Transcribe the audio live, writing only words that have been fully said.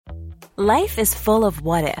Life is full of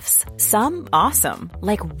what-ifs. Some awesome,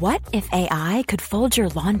 like what if AI could fold your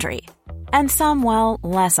laundry? And some, well,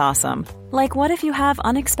 less awesome, like what if you have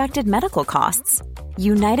unexpected medical costs?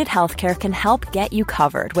 United Healthcare can help get you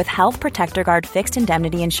covered with Health Protector Guard fixed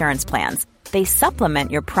indemnity insurance plans. They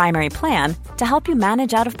supplement your primary plan to help you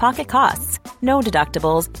manage out-of-pocket costs. No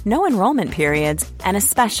deductibles, no enrollment periods, and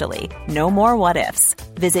especially no more what-ifs.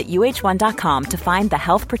 Visit uh1.com to find the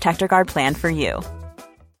Health Protector Guard plan for you.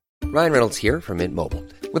 Ryan Reynolds here from Mint Mobile.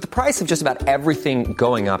 With the price of just about everything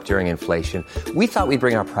going up during inflation, we thought we'd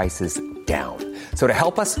bring our prices down. So to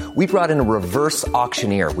help us, we brought in a reverse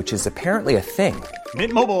auctioneer, which is apparently a thing.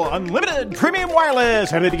 Mint Mobile Unlimited Premium Wireless.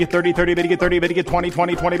 How to get 30, 30, how to get 30, how to get 20,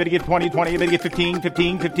 20, 20, how to get 20, 20, how to get 15,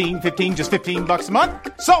 15, 15, 15, just $15 a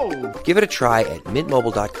month? Sold! Give it a try at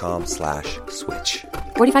mintmobile.com/switch.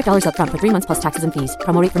 $45 up front for 3 months plus taxes and fees.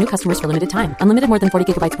 Promo rate for new customers for limited time. Unlimited more than 40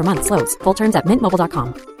 gigabytes per month. Slows full terms at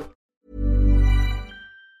mintmobile.com.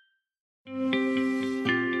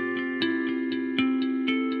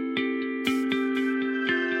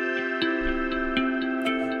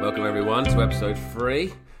 Welcome everyone to episode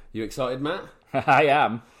 3. You excited, Matt? I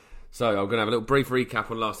am. So I'm going to have a little brief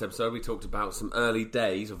recap on last episode. We talked about some early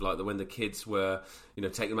days of like when the kids were,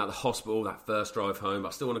 taking them out of the hospital, that first drive home. I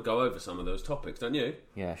still want to go over some of those topics, don't you?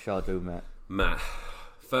 Yeah, sure do, mate. Matt,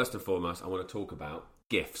 first and foremost, I want to talk about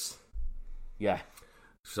gifts. Yeah.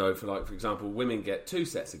 So for example, women get 2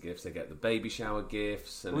 sets of gifts. They get the baby shower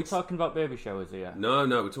gifts. And Are we talking about baby showers here? No,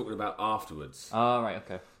 we're talking about afterwards. Oh, right,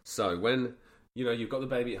 okay. So when you've got the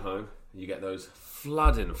baby at home, you get those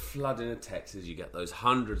flooding of texts, you get those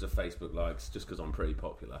hundreds of Facebook likes just because I'm pretty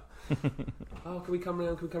popular. Oh, can we come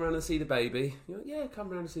round? Can we come round and see the baby? Yeah, come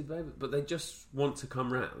round and see the baby. But they just want to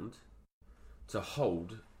come round to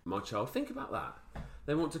hold my child. Think about that.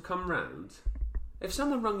 They want to come round. If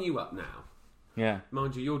someone rung you up now, yeah,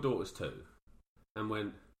 mind you, your daughter's 2, and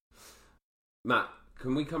went, Matt,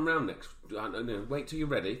 can we come round next? Wait till you're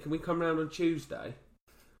ready. Can we come round on Tuesday?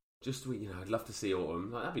 Just I'd love to see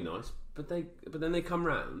Autumn. That'd be nice. But then they come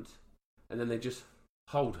round, and then they just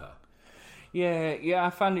hold her. Yeah,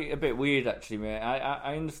 I find it a bit weird actually, mate.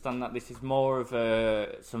 I understand that this is more of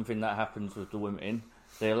something that happens with the women.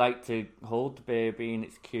 They like to hold the baby and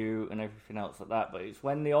it's cute and everything else like that. But it's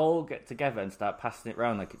when they all get together and start passing it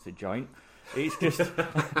around like it's a joint. It's just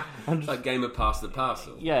it's like game of pass the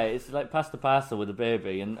parcel. Yeah, it's like pass the parcel with a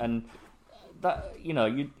baby, and that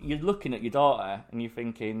you're looking at your daughter and you're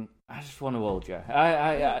thinking, I just want to hold you.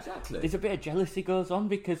 Exactly. There's a bit of jealousy goes on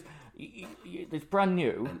because it's brand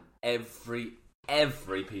new, and every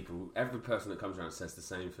person that comes around says the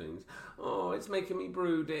same things. Oh, it's making me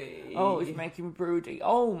broody. Oh, it's making me broody.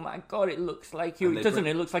 Oh my god, it looks like you. It doesn't.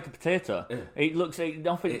 It looks like a potato. Yeah. It looks like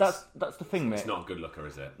nothing. That's the thing, mate. It's not a good looker,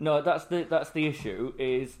 is it? No, that's the issue.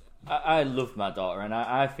 Is I love my daughter and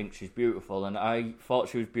I think she's beautiful, and I thought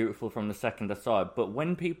she was beautiful from the second I saw her. But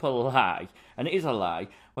when people lie, and it is a lie,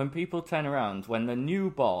 when people turn around when they're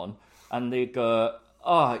newborn and they go,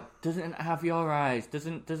 oh, doesn't have your eyes?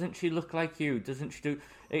 Doesn't she look like you? Doesn't she do?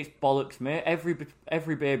 It's bollocks, mate.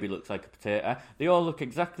 Every baby looks like a potato. They all look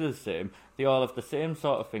exactly the same. They all have the same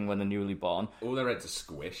sort of thing when they're newly born. All their heads are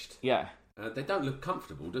squished. Yeah. They don't look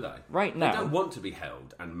comfortable, do they? Right now, they don't want to be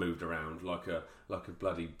held and moved around like a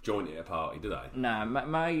bloody joint at a party, do they? Nah,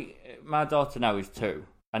 my daughter now is 2,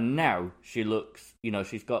 and now she looks.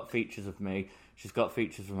 She's got features of me. She's got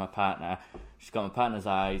features of my partner. She's got my partner's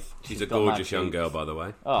eyes. She's a gorgeous young girl, by the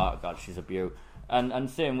way. Oh God, she's a beaut. And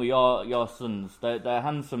same with your sons. They're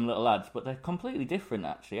handsome little lads, but they're completely different,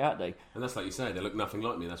 actually, aren't they? And that's like you say, they look nothing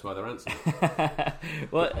like me. That's why they're handsome.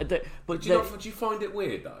 Well, but do you find it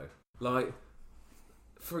weird though? Like,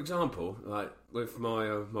 for example, like with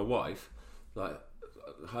my wife, like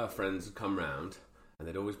her friends would come round and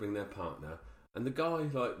they'd always bring their partner, and the guy,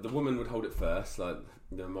 like the woman would hold it first, like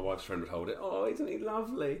my wife's friend would hold it. Oh, isn't he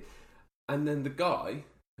lovely? And then the guy,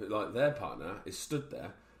 like their partner, is stood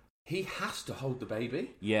there. He has to hold the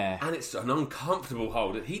baby. Yeah, and it's an uncomfortable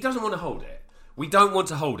hold. He doesn't want to hold it. We don't want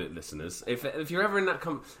to hold it, listeners. If you're ever in that,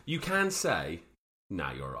 you can say,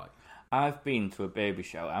 "Nah, you're right." I've been to a baby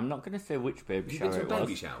shower. I'm not going to say which baby shower it was. You've been to a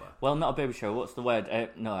baby shower? Well, not a baby shower. What's the word?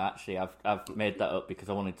 No, actually, I've made that up because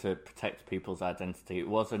I wanted to protect people's identity. It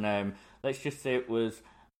was let's just say it was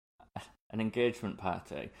an engagement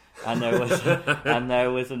party, and there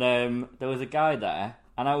was a guy there,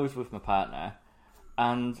 and I was with my partner,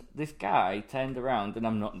 and this guy turned around,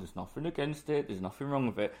 and there's nothing against it, there's nothing wrong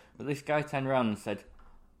with it, but this guy turned around and said,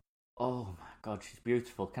 "Oh my God, she's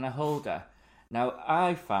beautiful. Can I hold her?" Now,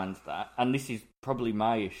 I found that, and this is probably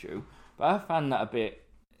my issue, but I found that a bit,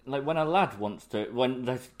 like when a lad when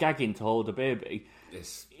they're gagging to hold a baby,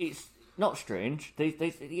 not strange.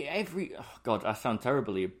 Every God, I sound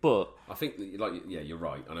terrible here, but I think you're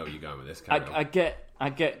right. I know where you're going with this. Carry on. I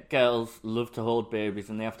get girls love to hold babies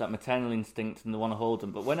and they have that maternal instinct and they want to hold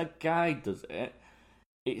them, but when a guy does it,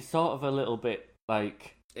 it's sort of a little bit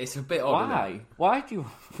like. It's a bit odd. Why? Why do you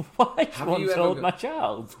want to hold my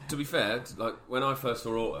child? To be fair, like when I first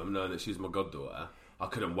saw Autumn, knowing that she was my goddaughter, I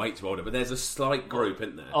couldn't wait to hold her. But there's a slight group,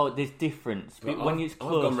 isn't there? Oh, there's difference. When it's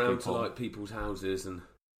close, I've gone round to like people's houses and,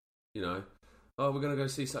 you know, oh, we're going to go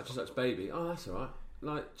see such and such baby. Oh, that's all right.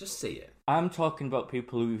 Like, just see it. I'm talking about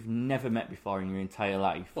people who you've never met before in your entire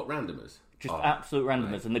life. What, randomers? Just absolute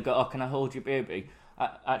randomers, mate. And they go, "Oh, can I hold your baby?"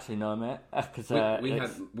 Actually, no, mate.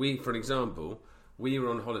 Because we, for an example. We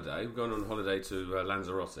were on holiday. We're going on holiday to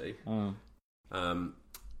Lanzarote, and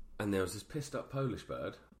there was this pissed up Polish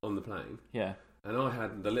bird on the plane. Yeah, and I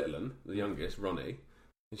had the little one, the youngest, Ronnie,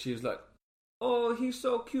 and she was like, "Oh, he's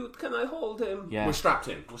so cute. Can I hold him?" Yeah, we're strapped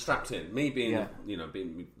in. Me being,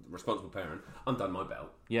 being a responsible parent, undone my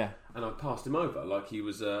belt. Yeah, and I passed him over like he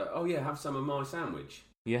was. Oh yeah, have some of my sandwich.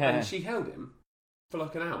 Yeah, and she held him for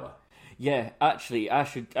like an hour. Yeah, actually, I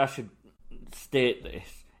should state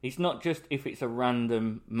this. It's not just if it's a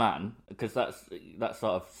random man, because that's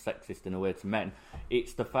sort of sexist in a way to men.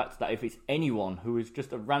 It's the fact that if it's anyone who is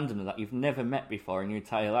just a randomer that you've never met before in your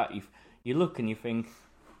entire life, you look and you think,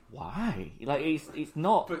 why? Like, it's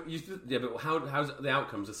not... But how's the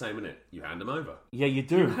outcome's the same, isn't it? You hand them over. Yeah, you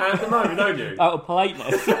do. You hand them over, don't you? Out of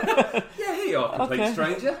politeness. Yeah, here you are, complete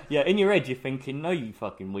stranger. Yeah, in your head you're thinking, no, you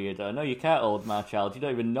fucking weirdo. No, you can't hold my child. You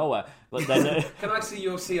don't even know her. But then... Can I see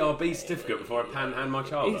your CRB certificate before I hand my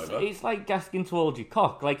child over? It's like asking to hold your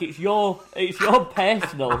cock. Like, it's your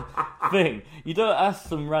personal thing. You don't ask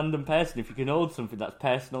some random person if you can hold something that's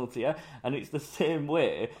personal to you. And it's the same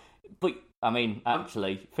way. But... I mean,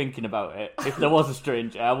 actually, thinking about it, if there was a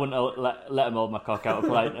stranger, I wouldn't let him hold my cock out of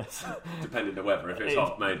politeness. Depending on the weather, if it's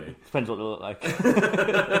hot, maybe. Depends what they look like.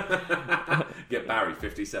 Get Barry,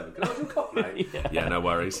 57. Can I have your cock, mate? Yeah, no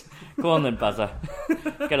worries. Go on then, Bazza.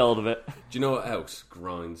 Get hold of it. Do you know what else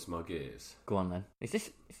grinds my gears? Go on then. Is this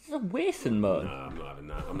a wasting mode? No, I'm not having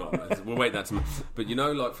that. I'm not. We'll wait that to... But you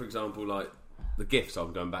know, like, for example, like, the gifts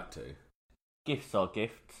I'm going back to. Gifts or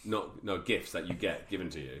gifts? No, gifts that you get given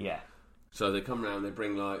to you. Yeah. So they come round, they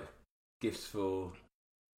bring like gifts for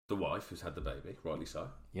the wife who's had the baby, rightly so.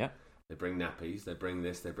 Yeah. They bring nappies, they bring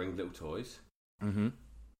this, they bring little toys. Mm-hmm.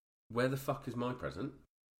 Where the fuck is my present?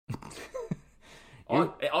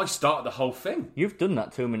 I started the whole thing. You've done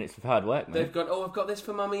that 2 minutes of hard work, mate. They've gone, I've got this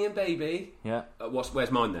for mummy and baby. Yeah.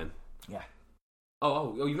 Where's mine then? Yeah.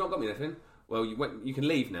 Oh, you've not got me anything? Well, you can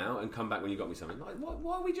leave now and come back when you got me something. Like,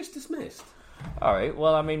 why are we just dismissed? All right,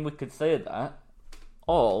 well, I mean, we could say that.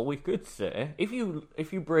 Or we could say, if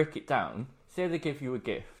you break it down, say they give you a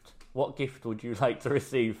gift. What gift would you like to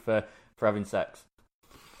receive for having sex?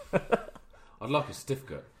 I'd like a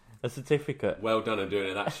certificate. A certificate. Well done on doing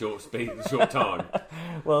it that short time.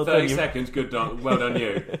 Well 30 seconds, good done. Well done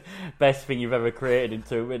you. Best thing you've ever created in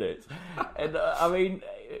 2 minutes. And I mean,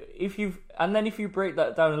 if you break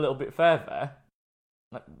that down a little bit further,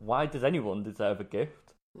 like, why does anyone deserve a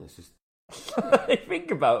gift? It's just... Think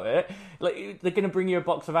about it. Like, they're going to bring you a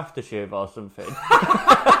box of aftershave or something.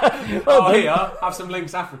 Here, have some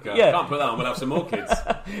Lynx Africa. Yeah. Can't put that on, we'll have some more kids.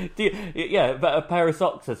 But a pair of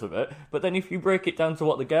socks or something. But then if you break it down to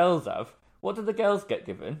what the girls have, what do the girls get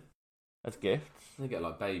given as gifts? They get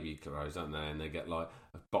like baby clothes, don't they? And they get like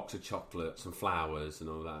a box of chocolates and flowers and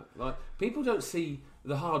all that. Like, people don't see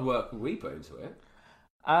the hard work we put into it.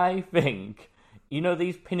 I think... You know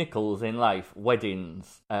these pinnacles in life,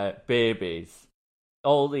 weddings, babies,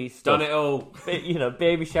 all these stuff. Done it all. You know,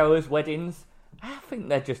 baby showers, weddings. I think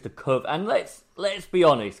they're just a cover. And let's be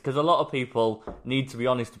honest, because a lot of people need to be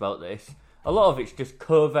honest about this. A lot of it's just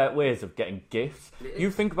covert ways of getting gifts.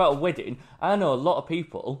 You think about a wedding. I know a lot of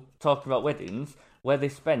people talking about weddings where they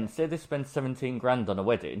spend 17 grand on a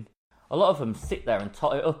wedding. A lot of them sit there and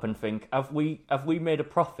tot it up and think, have we made a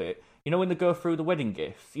profit? You know, when they go through the wedding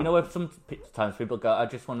gifts, you know, where sometimes people go, I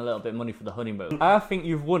just want a little bit of money for the honeymoon. I think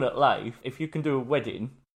you've won at life if you can do a wedding,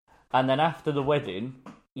 and then after the wedding,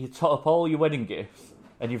 you tot up all your wedding gifts,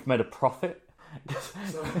 and you've made a profit.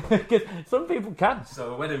 Because some people can.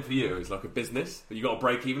 So a wedding for you is like a business, but you got to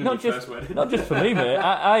break even in your first wedding. Not just for me, mate.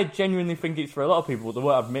 I genuinely think it's for a lot of people, but they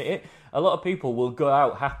won't admit it. A lot of people will go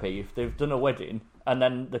out happy if they've done a wedding, and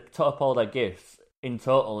then they tot up all their gifts in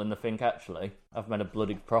total, and they think, actually, I've made a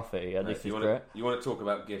bloody profit here. This is great. You want to talk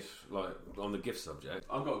about gifts, like on the gift subject?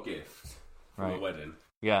 I've got a gift for a wedding.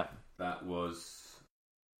 Yeah. That was...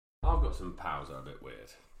 I've got some pals that are a bit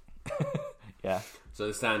weird. Yeah. So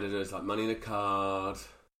the standard is like money in a card,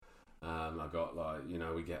 I got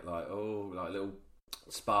we get little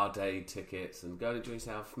spa day tickets and go to enjoy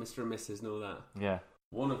yourself, Mr. and Mrs. and all that. Yeah.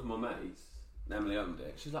 One of my mates, Emily opened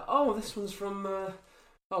it. She's like, "Oh, this one's from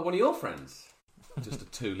one of your friends." Just a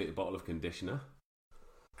 2-litre bottle of conditioner.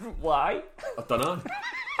 Why? I don't know.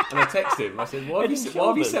 And I texted him. I said, why have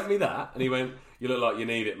you sent me that? And he went, "You look like you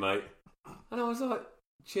need it, mate." And I was like,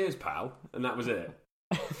 "Cheers, pal." And that was it.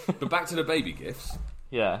 But back to the baby gifts.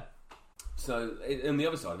 Yeah. So, on the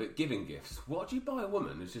other side of it, giving gifts. What do you buy a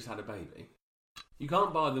woman who's just had a baby? You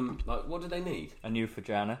can't buy them, what do they need? A new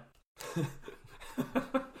vagina.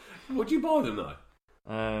 What do you buy them, though?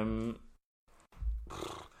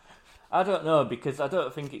 I don't know, because I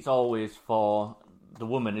don't think it's always for the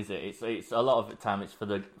woman, is it? It's a lot of the time it's for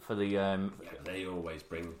the. They always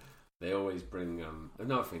bring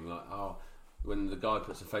another thing when the guy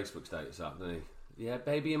puts a Facebook status up, doesn't he? Yeah,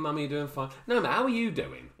 baby and mummy are doing fine. No, mate, how are you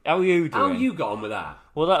doing? How you got on with that?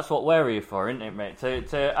 Well, that's what we're here for, isn't it, mate?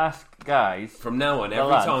 To ask guys. From now on,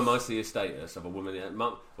 every time I see a status of a woman,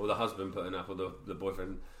 mum or the husband putting up, or the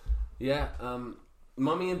boyfriend,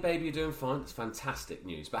 mummy and baby are doing fine. It's fantastic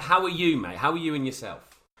news. But how are you, mate? How are you and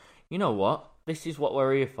yourself? You know what? This is what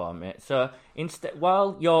we're here for, mate. So,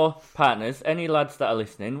 while your partners, any lads that are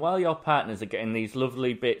listening, while your partners are getting these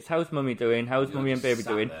lovely bits, how's mummy doing? How's mummy and baby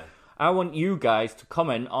doing? There. I want you guys to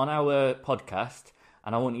comment on our podcast,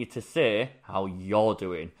 and I want you to say how you're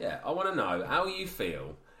doing. Yeah, I want to know how you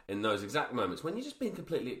feel in those exact moments when you're just being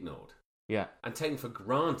completely ignored. Yeah. And taken for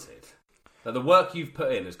granted that the work you've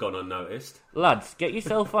put in has gone unnoticed. Lads, get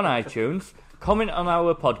yourself on iTunes, comment on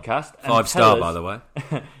our podcast. And 5-star, by the way.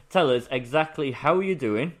 Tell us exactly how you're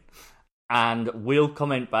doing, and we'll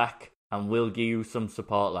comment back, and we'll give you some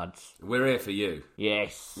support, lads. We're here for you.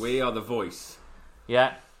 Yes. We are the voice.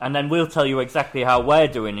 Yeah. And then we'll tell you exactly how we're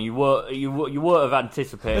doing. You won't have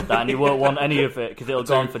anticipated that, and you won't want any of it because it'll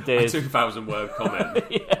go on for days. A 2,000-word comment.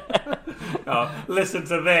 Listen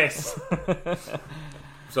to this.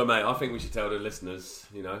 So, mate, I think we should tell the listeners.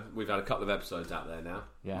 We've had a couple of episodes out there now.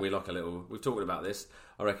 Yeah. We're talking about this.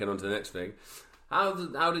 I reckon on to the next thing. How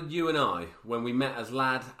did you and I, when we met as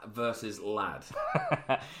lad versus lad,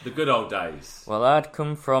 the good old days? Well, I'd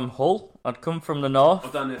come from Hull. I'd come from the north.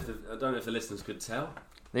 I don't know if the listeners could tell.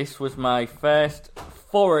 This was my first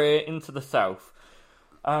foray into the south,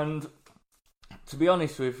 and to be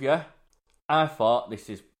honest with you, I thought this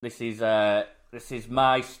is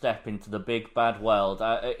my step into the big bad world.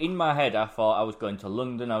 In my head, I thought I was going to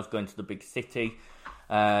London. I was going to the big city.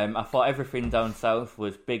 I thought everything down south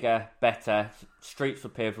was bigger, better. Streets were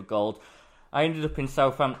paved with gold. I ended up in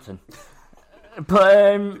Southampton.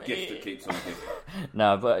 But the gift that keeps on giving.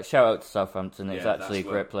 No, but shout out to Southampton. It's actually a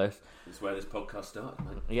great place. It's where this podcast started,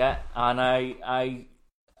 mate. Yeah, and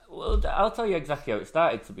I'll tell you exactly how it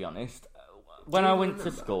started. To be honest, when I went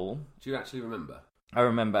to school, do you actually remember? I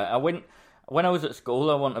remember. When I was at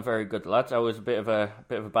school. I wasn't a very good lad. I was a bit of a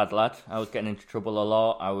bad lad. I was getting into trouble a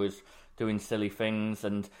lot. I was doing silly things,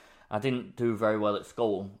 and I didn't do very well at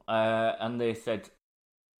school. And they said,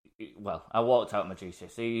 well, I walked out my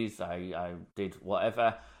GCSEs. I did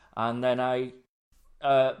whatever, and then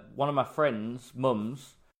one of my friends'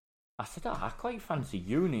 mums. I said, I quite fancy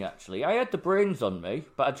uni, actually. I had the brains on me,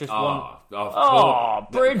 but I just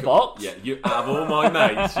want... brain box? Yeah, out of all my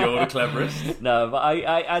mates, you're the cleverest. No, but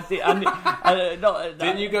I did...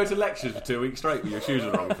 Didn't you go to lectures for 2 weeks straight with your shoes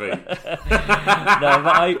on the wrong feet? No,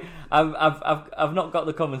 but I've not got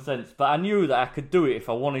the common sense, but I knew that I could do it if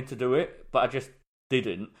I wanted to do it, but I just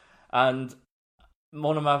didn't. And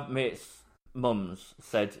one of my mates' mums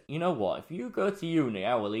said, you know what, if you go to uni,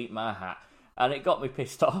 I will eat my hat. And it got me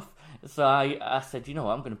pissed off. So I said, you know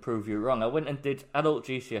what, I'm going to prove you wrong. I went and did adult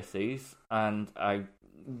GCSEs, and I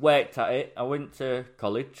worked at it. I went to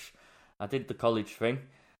college. I did the college thing.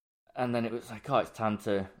 And then it was like, it's time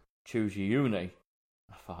to choose your uni.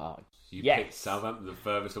 I thought, you picked Southampton, the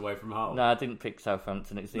furthest away from Hull? No, I didn't pick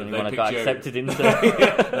Southampton. It's the only they one I got accepted into.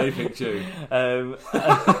 They picked you.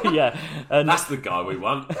 Yeah. And that's the guy we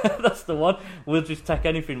want. That's the one. We'll just take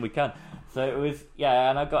anything we can. So it was,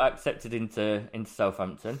 and I got accepted into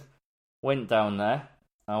Southampton. Went down there.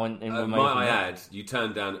 I went in with my... Might I add, you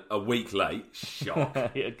turned down a week late.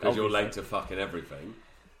 Shock. Because you're late to fucking everything.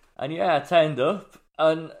 And I turned up,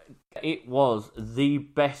 and it was the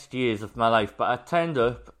best years of my life. But I turned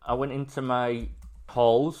up, I went into my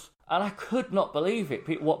halls, and I could not believe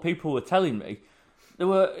it, what people were telling me. They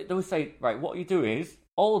were saying, right, what you do is,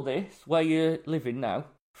 all this, where you're living now,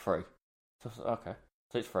 free. So I was like, okay,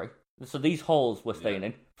 so it's free. So these halls we're staying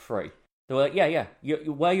in, free. They were like,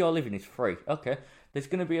 where you're living is free. Okay, there's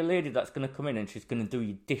going to be a lady that's going to come in and she's going to do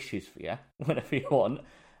your dishes for you whenever you want.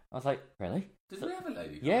 I was like, really? Did we have a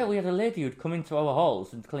lady? Yeah, we had a lady who'd come into our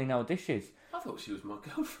halls and clean our dishes. I thought she was my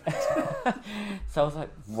girlfriend. So I was like,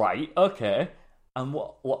 right, okay. And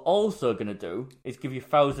what we're also going to do is give you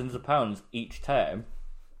thousands of pounds each term.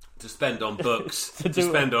 To spend on books, to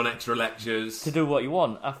spend on extra lectures. To do what you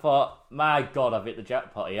want. I thought, my God, I've hit the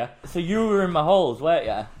jackpot here. So you were in my halls, weren't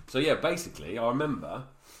you? So yeah, basically, I remember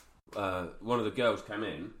one of the girls came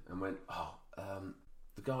in and went,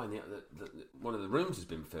 the guy in one of the rooms has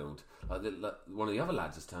been filled. One of the other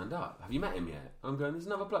lads has turned up. Have you met him yet? I'm going, there's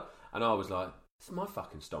another bloke. And I was like, this is my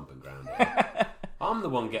fucking stomping ground here. I'm the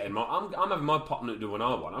one getting I'm having my partner do what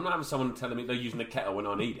I want. I'm not having someone telling me they're using the kettle when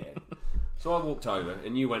I need it. So I walked over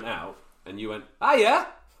and you went out and you went, oh yeah?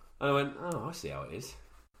 And I went, oh, I see how it is.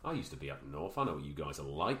 I used to be up north. I know what you guys are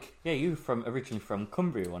like. Yeah, you were originally from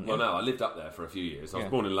Cumbria, weren't you? Well, no, I lived up there for a few years. I was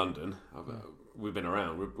born in London. We've been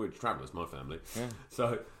around. We're travellers, my family. Yeah.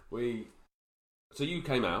 So you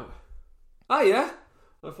came out. Oh yeah.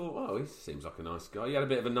 I thought, oh, he seems like a nice guy. You had a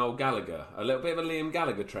bit of a Noel Gallagher, a little bit of a Liam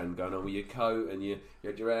Gallagher trend going on with your coat and you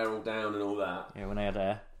had your hair all down and all that. Yeah, when I had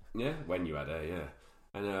hair. Yeah, when you had hair, yeah.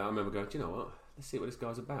 And I remember going, do you know what? Let's see what this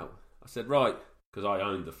guy's about. I said, right, because I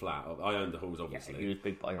owned the flat. I owned the halls, obviously. Yeah, he was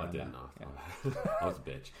big boy. I didn't know. Yeah. I was a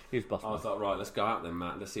bitch. He was boss. I was like, right, let's go out then,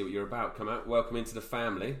 Matt. Let's see what you're about. Come out, welcome into the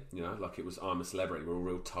family. You know, like it was I'm a Celebrity. We're all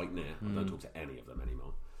real tight-knit. I don't talk to any of them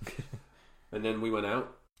anymore. And then we went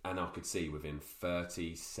out. And I could see within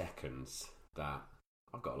 30 seconds that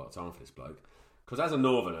I've got a lot of time for this bloke. Because as a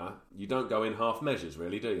northerner, you don't go in half measures,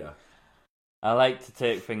 really, do you? I like to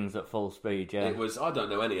take things at full speed, yeah. It was, I don't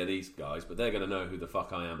know any of these guys, but they're going to know who the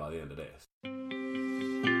fuck I am by the end of this.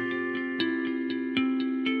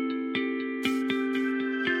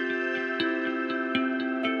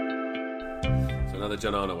 So another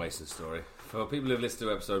John Arnold Waston story. For people who've listened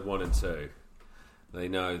to episode 1 and 2, they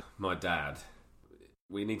know my dad...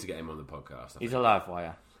 We need to get him on the podcast. He's a live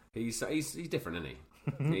wire. He's different, isn't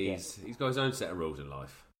he? He's got his own set of rules in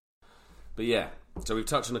life. But yeah, so we've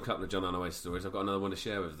touched on a couple of John Arnold Waston stories. I've got another one to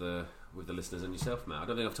share with the listeners and yourself, Matt. I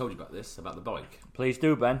don't think I've told you about this, about the bike. Please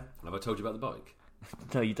do, Ben. Have I told you about the bike?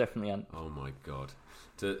 No, you definitely haven't. Oh my God.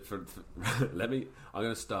 I'm going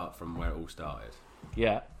to start from where it all started.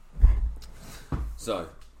 Yeah. So,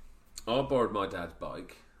 I borrowed my dad's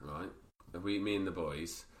bike, right? Me and the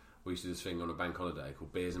boys... We used to do this thing on a bank holiday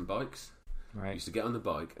called Beers and Bikes. Right. We used to get on the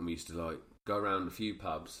bike and we used to go around a few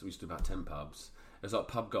pubs. We used to do about 10 pubs. It was like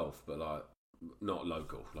pub golf, but not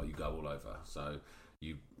local. Like you go all over. So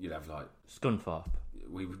you'd have Scunthorpe.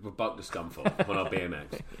 We would bike to Scunthorpe on our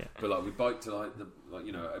BMX. Yeah. But we'd bike to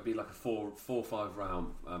it'd be like a 4 or 5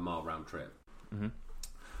 mile round trip. Mm-hmm.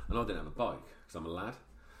 And I didn't have a bike because I'm a lad.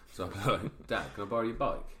 So I'd be like, Dad, can I borrow your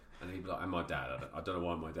bike? And he'd be like, and my dad, I don't know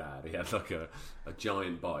why my dad, he had like a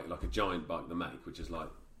giant bike, the make, which is like...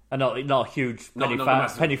 Not a huge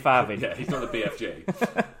penny farthing. Yeah, he's not a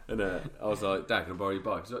BFG. And I was like, Dad, can I borrow your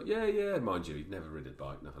bike? He's like, yeah. Mind you, he'd never ridden a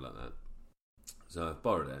bike, nothing like that. So I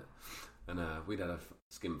borrowed it. And we'd had a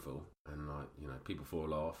skimful. And people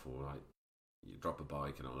fall off or you drop a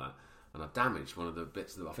bike and all that. And I damaged one of the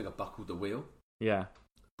bits, I think I buckled the wheel. Yeah.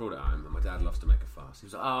 Brought it home and my dad loves to make a fuss. He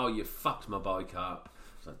was like, oh, you fucked my bike up. I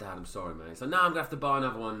was like, Dad, I'm sorry, mate. He's like, no, I'm going to have to buy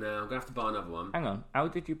another one now. Hang on, how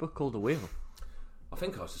did you buckle the wheel? I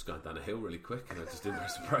think I was just going down a hill really quick and I just didn't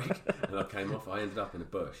press the brake. And I came off. I ended up in a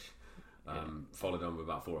bush. Followed on with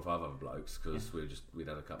about 4 or 5 other blokes because we'd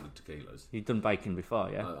had a couple of tequilas. You'd done biking before,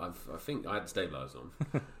 yeah? I think I had stabilisers on.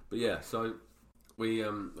 But yeah, so we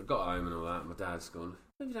got home and all that. And my dad's gone,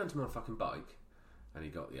 what have you done to my fucking bike? And he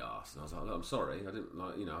got the arse, and I was like, look, I'm sorry, I didn't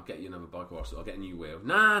I'll get you another bike or I'll get a new wheel.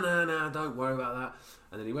 Nah, don't worry about that.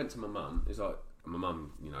 And then he went to my mum. He's like, my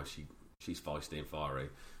mum, she's feisty and fiery.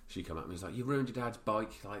 She came up and he's like, you ruined your dad's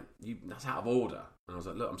bike, that's out of order. And I was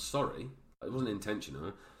like, look, I'm sorry, it wasn't intentional.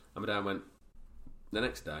 And my dad went, the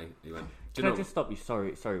next day, he went, Can I just stop you?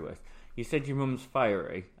 Sorry, Wes. You said your mum's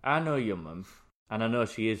fiery. I know your mum, and I know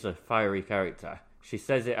she is a fiery character. She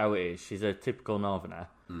says it how it is. She's a typical northerner.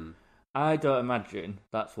 Mm. I don't imagine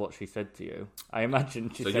that's what she said to you. I imagine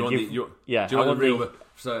she said... Do you want the real...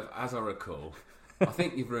 So, as I recall, I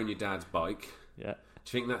think you've ruined your dad's bike. Yeah.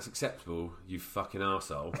 Do you think that's acceptable, you fucking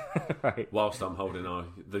arsehole? Right. Whilst I'm holding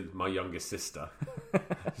my youngest sister.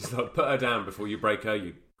 She's like, put her down before you break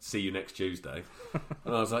her, see you next Tuesday.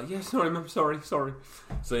 And I was like, yeah, sorry, Mum, sorry.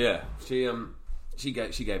 So, yeah, she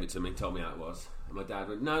gave it to me, told me how it was. And my dad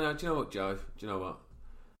went, no, do you know what, Joe? Do you know what?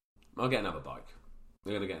 I'll get another bike.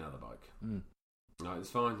 We're going to get another bike. Mm. It's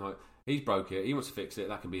fine. He's broke it. He wants to fix it.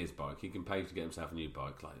 That can be his bike. He can pay to get himself a new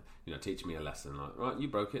bike. Like, teach me a lesson. Like, right, you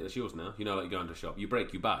broke it. That's yours now. Like you go into a shop. You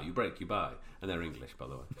break, you buy. You break, you buy. And they're English, by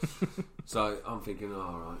the way. So I'm thinking,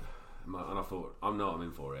 all right. And I thought, I'm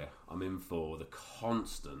in for here. I'm in for the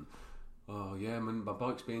constant. Oh yeah, my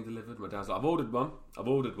bike's being delivered. My dad's like, I've ordered one.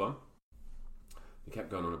 He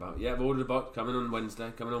kept going on about, yeah, I've ordered a bike. Coming on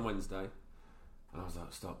Wednesday. And I was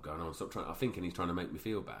like, stop going on. Stop trying. I'm thinking he's trying to make me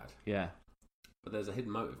feel bad. Yeah. But there's a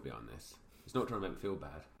hidden motive behind this. He's not trying to make me feel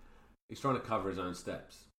bad. He's trying to cover his own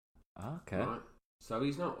steps. Okay. Right? So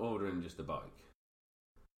he's not ordering just a bike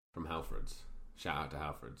from Halfords. Shout out to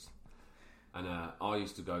Halfords. And I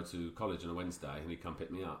used to go to college on a Wednesday, and he'd come pick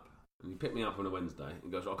me up. And he picked me up on a Wednesday,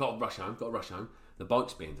 and goes, I've got to rush home. The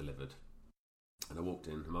bike's being delivered. And I walked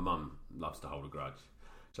in, and my mum loves to hold a grudge.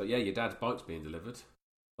 So, yeah, your dad's bike's being delivered.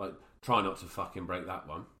 Like, try not to fucking break that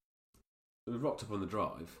one. So we rocked up on the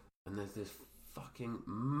drive, and there's this fucking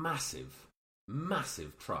massive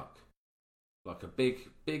truck. Like a big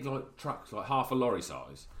like truck, like half a lorry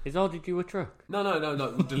size. He's ordered you a truck? No,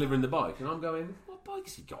 delivering the bike. And I'm going, what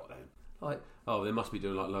bike's he got then? Like, oh, they must be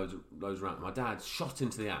doing like loads around. My dad shot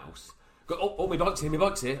into the house. Got, oh, my bike's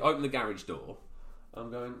here. Open the garage door. I'm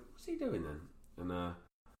going, what's he doing then? And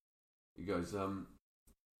he goes,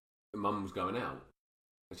 Mum was going out.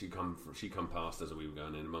 And she come past as we were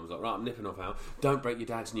going in. And Mum's like, right, I'm nipping off out. Don't break your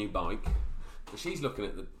dad's new bike. But she's looking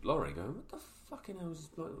at the lorry going, what the fucking hell is...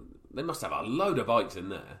 Like, they must have a load of bikes in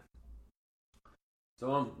there. So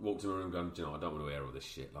I walked in my room going, I don't want to hear all this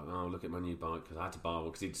shit. Like, oh, look at my new bike, because I had to buy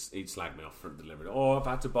one, because he'd slag me off for delivering it. Oh, I've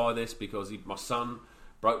had to buy this because my son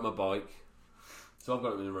broke my bike. So I've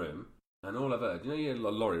got him in the room, and all I've heard, you hear a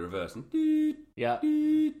lorry reversing. Yeah.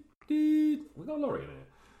 We got a lorry in here.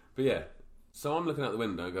 But yeah, so I'm looking out the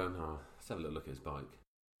window going, oh, let's have a little look at his bike.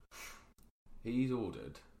 He's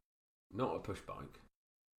ordered, not a push bike,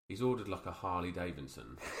 he's ordered like a Harley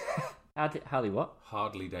Davidson. Harley what?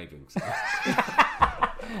 Harley Davidson.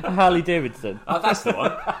 Harley Davidson. That's the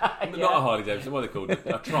one. Yeah. Not a Harley Davidson, what are they called?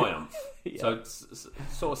 A Triumph. Yeah. So it's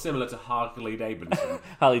sort of similar to Harley Davidson.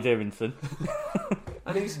 Harley Davidson.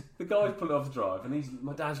 And the guy's pulling off the drive, and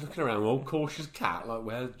my dad's looking around, all cautious cat, like,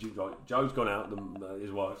 Joe's gone out,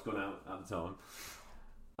 his wife's gone out at the time.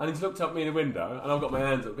 And he's looked up at me in the window, and I've got my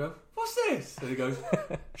hands up, go, what's this? And he goes,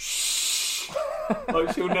 shh.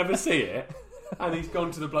 Like, she'll never see it. And he's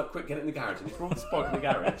gone to the bloke, quick, get it in the garage. And he's brought the bike in the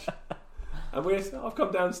garage. And I've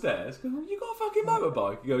come downstairs, go, you got a fucking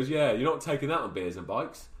motorbike? He goes, yeah, you're not taking that on Beers and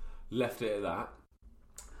Bikes. Left it at that.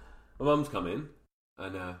 My mum's come in,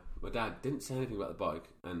 and my dad didn't say anything about the bike.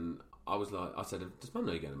 And I said, does Mum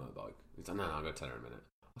know you're getting a motorbike? He's like, no, I'm going to tell her in a minute.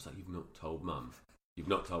 I was like, you've not told Mum? You've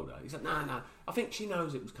not told her? He's like, no, I think she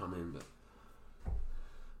knows it was coming, but...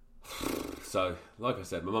 So, like I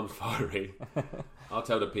said, my mum's fiery. I'll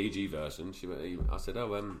tell the PG version. I said,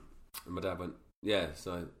 and my dad went, yeah,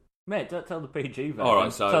 so... Mate, don't tell the PG version.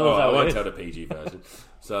 Alright, so I won't tell the PG version.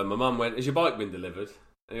 So my mum went, has your bike been delivered?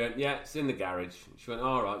 And he went, yeah, it's in the garage. She went,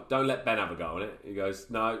 alright, don't let Ben have a go on it. He goes,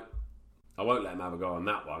 no, I won't let him have a go on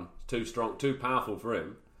that one. It's too strong, too powerful for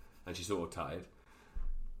him. And she sort of tired.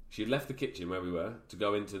 She had left the kitchen where we were to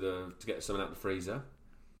go to get something out of the freezer.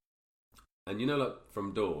 And like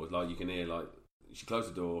from doors, like you can hear, like she closed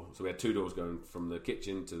the door, so we had two doors going from the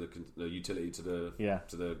kitchen to the utility to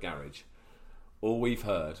the garage. All we've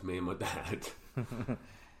heard, me and my dad,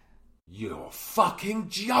 you're fucking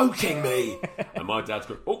joking me. And my dad's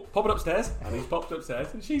going, oh, pop it upstairs. And he's popped upstairs,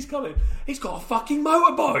 and she's coming. He's got a fucking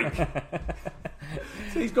motorbike.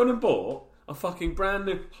 So he's gone and bought a fucking brand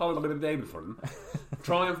new Harley Davidson for him,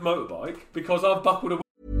 Triumph motorbike, because I've buckled a...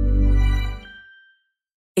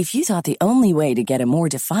 If you thought the only way to get a more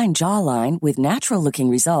defined jawline with natural-looking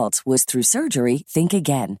results was through surgery, think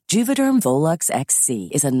again. Juvederm Volux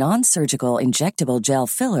XC is a non-surgical injectable gel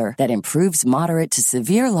filler that improves moderate to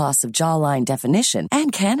severe loss of jawline definition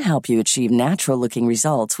and can help you achieve natural-looking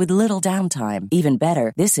results with little downtime. Even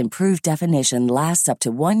better, this improved definition lasts up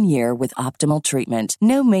to 1 year with optimal treatment.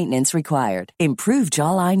 No maintenance required. Improve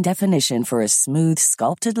jawline definition for a smooth,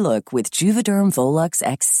 sculpted look with Juvederm Volux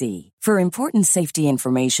XC. For important safety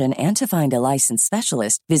information and to find a licensed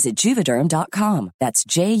specialist, visit Juvederm.com. That's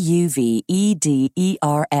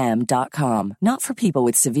Juvederm.com. Not for people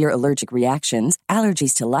with severe allergic reactions,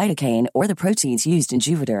 allergies to lidocaine, or the proteins used in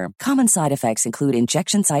Juvederm. Common side effects include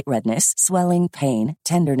injection site redness, swelling, pain,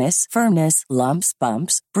 tenderness, firmness, lumps,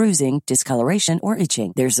 bumps, bruising, discoloration, or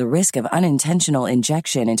itching. There's a risk of unintentional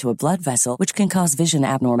injection into a blood vessel, which can cause vision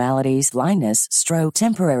abnormalities, blindness, stroke,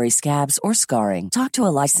 temporary scabs, or scarring. Talk to a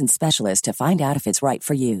licensed specialist specialist to find out if it's right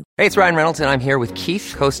for you. Hey, it's Ryan Reynolds, and I'm here with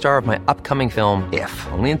Keith, co-star of my upcoming film, If,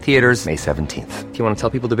 only in theaters May 17th. Do you want to tell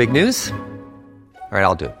people the big news? All right,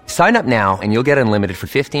 I'll do it. Sign up now and you'll get unlimited for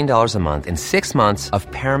 $15 a month and 6 months of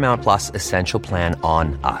Paramount Plus Essential Plan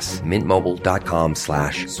on us.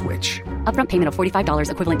 MintMobile.com/switch. Upfront payment of $45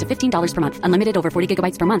 equivalent to $15 per month. Unlimited over 40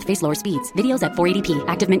 gigabytes per month. Face lower speeds. Videos at 480p.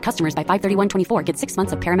 Active Mint customers by 531.24 get 6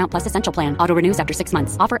 months of Paramount Plus Essential Plan. Auto renews after 6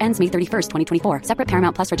 months. Offer ends May 31st, 2024. Separate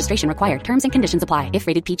Paramount Plus registration required. Terms and conditions apply if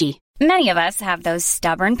rated PG. Many of us have those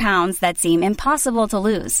stubborn pounds that seem impossible to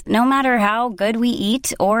lose, no matter how good we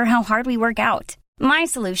eat or how hard we work out. My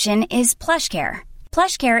solution is PlushCare.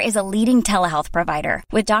 PlushCare is a leading telehealth provider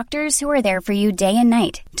with doctors who are there for you day and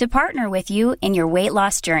night to partner with you in your weight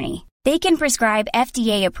loss journey. They can prescribe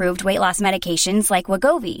FDA-approved weight loss medications like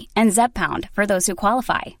Wegovy and Zepbound for those who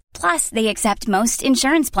qualify. Plus, they accept most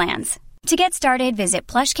insurance plans. To get started, visit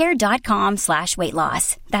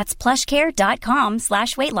plushcare.com/weightloss. That's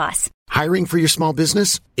plushcare.com/weightloss. Hiring for your small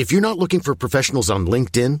business? If you're not looking for professionals on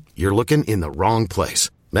LinkedIn, you're looking in the wrong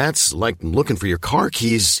place. That's like looking for your car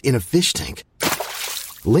keys in a fish tank.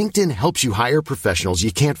 LinkedIn helps you hire professionals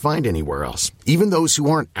you can't find anywhere else, even those who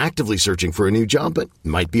aren't actively searching for a new job but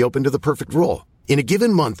might be open to the perfect role. In a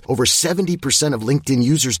given month, over 70% of LinkedIn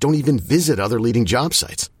users don't even visit other leading job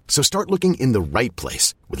sites. So start looking in the right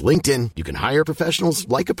place. With LinkedIn, you can hire professionals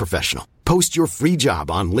like a professional. Post your free job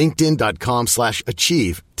on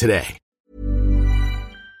linkedin.com/achieve today.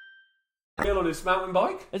 On his mountain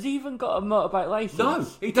bike? Has he even got a motorbike license? No,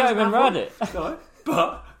 he doesn't even ride it. No,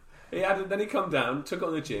 but he had. Then he come down, took it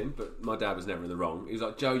on the gym. But my dad was never in the wrong. He was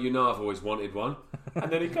like, "Joe, you know I've always wanted one."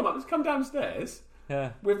 And then he come downstairs,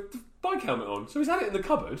 with the bike helmet on. So he's had it in the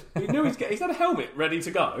cupboard. He knew he's had a helmet ready to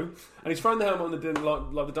go, and he's thrown the helmet on the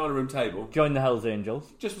like the dining room table. Join the Hells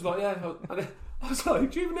Angels. Just was like, yeah. And I was like,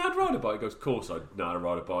 "Do you even know how to ride a bike?" He goes, "Of course I know how to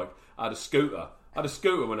ride a bike. I had a scooter.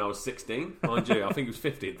 When I was 16. Mind you, I think he was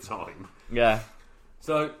 50 at the time." Yeah.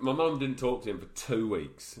 So my mum didn't talk to him for 2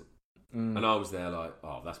 weeks, and I was there like,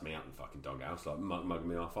 "Oh, that's me out in the fucking doghouse, like mugging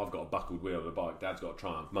me off. I've got a buckled wheel of a bike. Dad's got a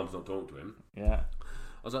Triumph. Mum's not talking to him." Yeah.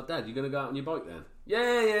 I was like, "Dad, you gonna go out on your bike then?"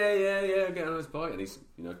 Yeah. Get on his bike, and he's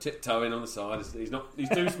tiptoeing on the side. He's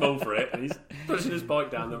too small for it, and he's pushing his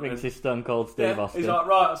bike down the road. Thinks he's Stone Cold Steve Austin. He's like,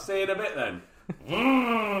 "Right, I'll see you in a bit then."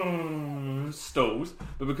 Stalls,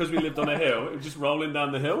 but because we lived on a hill, it was just rolling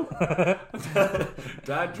down the hill.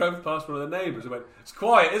 Dad drove past one of the neighbours and went, "It's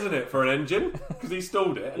quiet, isn't it, for an engine?" Because he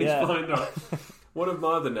stalled it, and he's flying up. One of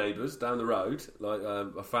my other neighbours down the road, like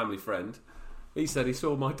a family friend, he said he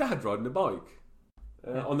saw my dad riding a bike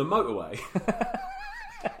on the motorway.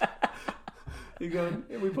 We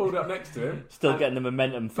pulled up next to him, still getting the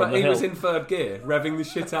momentum from the hill. He was in third gear, revving the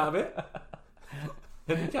shit out of it.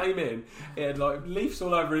 And he came in, he had like leaves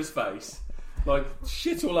all over his face, like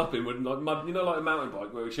shit all up him with like mud, like a mountain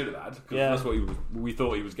bike where we should have had, because that's what we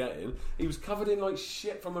thought he was getting. He was covered in like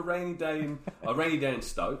shit from a rainy day in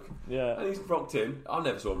Stoke. Yeah, and he's rocked in. I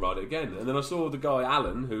never saw him ride it again. And then I saw the guy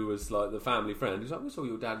Alan, who was like the family friend. He was like, "We saw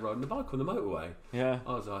your dad riding a bike on the motorway." Yeah,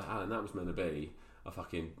 I was like, "Alan, that was meant to be a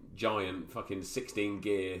fucking giant 16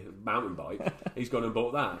 gear mountain bike." He's gone and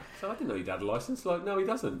bought that. So I didn't know your dad had a licence. Like, no, he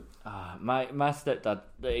doesn't. My stepdad,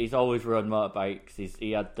 he's always rode motorbikes.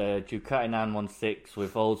 He had the Ducati 916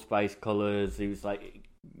 with Old Spice colours. He was like,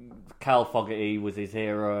 Cal Fogarty was his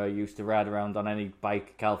hero. He used to ride around on any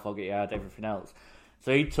bike Cal Fogarty had, everything else.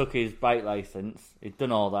 So he took his bike licence. He'd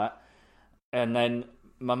done all that. And then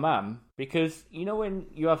my mum, because when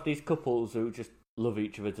you have these couples who just love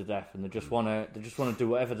each other to death, and they just want to do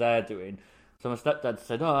whatever they're doing. So my stepdad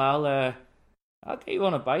said, "Oh, I'll get you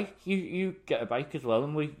on a bike. You get a bike as well,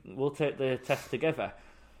 and we'll take the test together."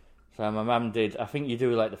 So my mum did. I think you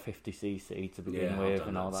do like the 50cc to begin with,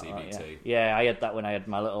 and all that. CVT. Yeah, I had that when I had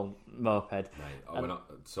my little moped. Mate,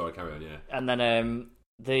 sorry, carry on. Yeah. And then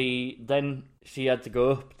then she had to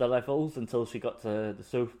go up the levels until she got to the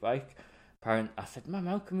super bike. I said, "Mum,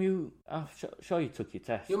 how come you? I'm sure you took your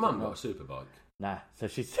test." Your mum got a super bike. Nah. So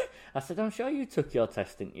I said, "I'm sure you took your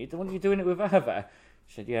test, didn't you? Weren't you doing it with Ava?"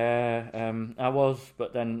 She said, "Yeah, I was,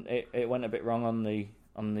 but then it went a bit wrong on the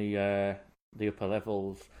upper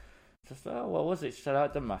levels." So I said, "Oh, what was it?" She said, "Oh, it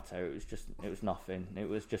doesn't matter. It was nothing. It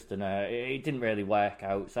was just it didn't really work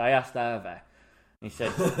out." So I asked Ava. He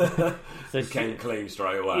said, so came clean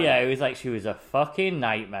straight away. Yeah, it was like she was a fucking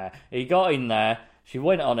nightmare. He got in there, she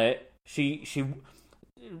went on it, she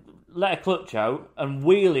let her clutch out and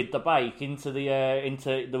wheeled the bike into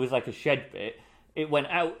there was like a shed bit. It went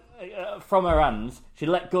out from her hands. She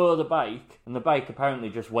let go of the bike, and the bike apparently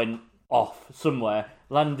just went off somewhere,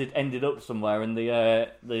 ended up somewhere, and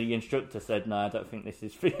the instructor said, "No, I don't think this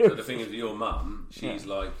is for you." So the thing is, with your mum, she's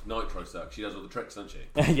like Nitro Circus. She does all the tricks, doesn't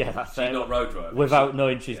she? Yeah, that's it. She's not road driver. Without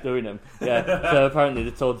knowing she's doing them. Yeah. So apparently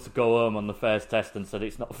they told her to go home on the first test and said,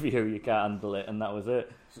 "It's not for you. You can't handle it," and that was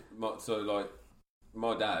it. So like,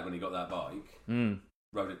 my dad, when he got that bike,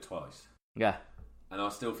 rode it twice. Yeah. And I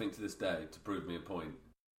still think to this day, to prove me a point, and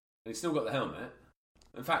he's still got the helmet.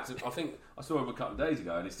 In fact, I think I saw him a couple of days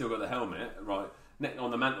ago, and he's still got the helmet right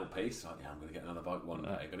on the mantelpiece. Like, yeah, I'm going to get another bike one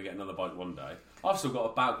day. Going to get another bike one day. I've still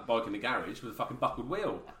got a bike in the garage with a fucking buckled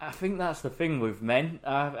wheel. I think that's the thing with men.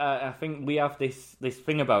 I think we have this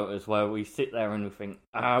thing about us where we sit there and we think,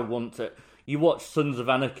 I want to. You watch Sons of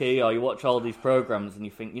Anarchy or you watch all these programs and you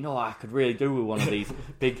think, you know, I could really do with one of these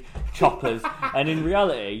big choppers. And in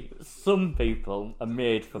reality, some people are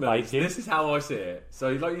made for biking. This is how I see it. So,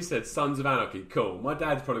 like you said, Sons of Anarchy, cool. My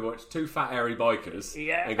dad's probably watched two fat, hairy bikers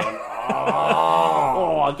and gone,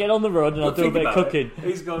 I'll get on the road and I'll do a bit of cooking.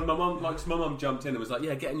 He's gone, my mum jumped in and was like,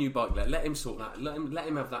 yeah, get a new bike. Let him sort that. Let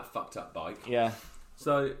him have that fucked up bike. Yeah.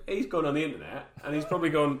 So, he's gone on the internet and he's probably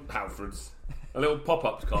gone, Halfords. A little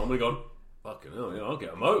pop-up's come and gone, fucking hell, I'll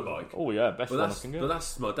get a motorbike. Oh yeah, best one I can get. But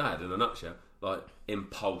that's my dad in a nutshell. Like,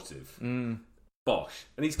 impulsive. Bosh.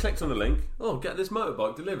 And he's clicked on the link, get this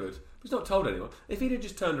motorbike delivered. But he's not told anyone. If he'd have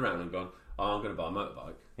just turned around and gone, I'm going to buy a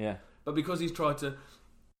motorbike. Yeah. But because he's tried to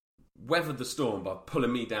weather the storm by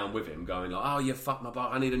pulling me down with him, going like, you fucked my bike,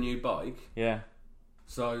 I need a new bike. Yeah.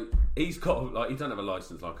 So he's got, like, he don't have a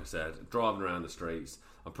licence, like I said, driving around the streets.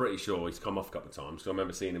 I'm pretty sure he's come off a couple of times because I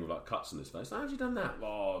remember seeing him with like cuts on his face. How'd you done that?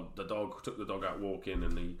 Oh, took the dog out walking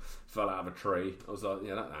and he fell out of a tree. I was like,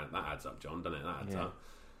 yeah, that adds up, John, doesn't it? That adds up.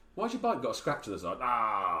 Why's your bike got a scratch to the side?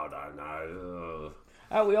 I don't know.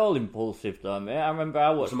 Are we all impulsive though, mate? I remember I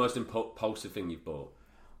watched... What's the most impulsive thing you've bought?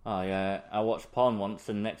 Oh yeah, I watched porn once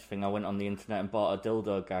and next thing I went on the internet and bought a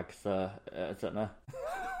dildo gag, so I don't know.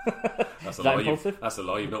 That's a lie. Impulsive? That's a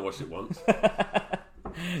lie, you've not watched it once.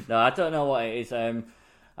 No, I don't know what it is.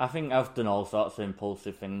 I think I've done all sorts of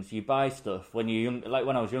impulsive things. You buy stuff when you're young, like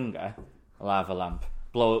when I was younger, a lava lamp,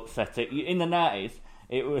 blow up, set it. In the 90s,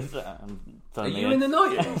 it was... Are you in the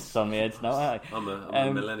 90s? It's on my head now, I'm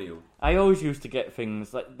a millennial. I always used to get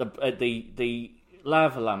things like the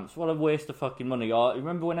lava lamps. What a waste of fucking money. Or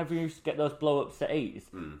remember whenever you used to get those blow up settees?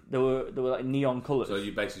 They were like neon colours. So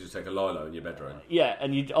you basically just take a lilo in your bedroom. Yeah,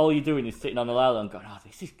 and all you're doing is sitting on the lilo and going,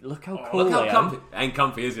 look how cool look how I am. comfy. Ain't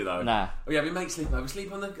comfy, is it though? Nah. Oh yeah, we make sleep over.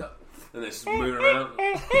 Sleep on the and it's moving around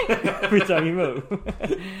every time you move.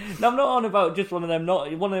 No, I'm not on about just one of them.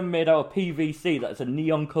 Not one of them made out of PVC. That's a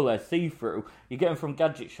neon colour, see-through. You get them from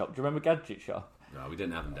Gadget Shop. Do you remember Gadget Shop? No, we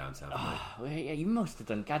didn't have them down south. Well, yeah, you must have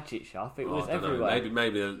done Gadget Shop. It was everywhere.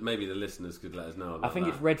 Maybe the listeners could let us know. I think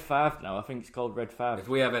it's Red 5 now. I think it's called Red 5. If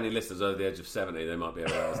we have any listeners over the age of 70, they might be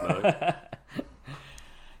able to let us know.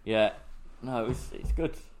 Yeah, no, it's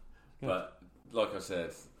good. But like I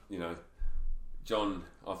said, John,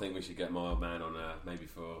 I think we should get my old man on maybe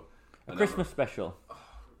for a Christmas special.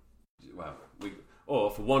 Well,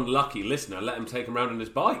 or for one lucky listener, let him take him round on his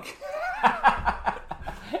bike.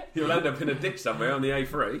 He'll end up in a ditch somewhere on the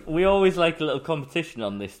A3. We always like a little competition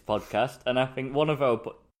on this podcast, and I think one of our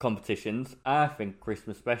competitions,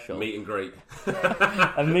 Christmas special. Meet and greet.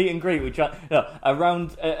 A meet and greet with John. No,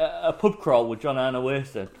 around a pub crawl with John Arne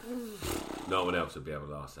Wilson. No one else would be able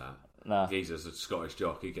to ask that. No. He's a Scottish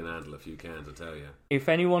jock. He can handle a few cans, I tell you. If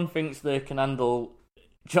anyone thinks they can handle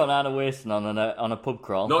John Arne Wilson on a pub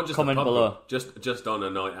crawl, not just comment a pub below. Crawl, just on a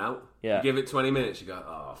night out. Yeah. You give it 20 minutes, you go,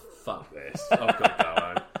 oh fuck this, I've got to go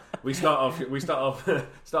home. We start off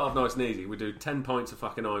nice and easy. We do 10 pints of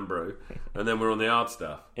fucking iron brew, and then we're on the hard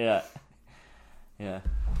stuff. Yeah.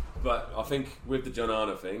 But I think with the John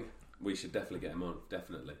Arne thing, we should definitely get him on.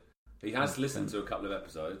 Definitely. He has listened to a couple of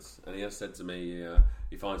episodes, and he has said to me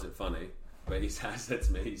he finds it funny. But he has said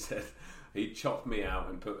to me, he said he'd chop me out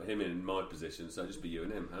and put him in my position, so it'd just be you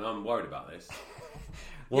and him. And I'm worried about this.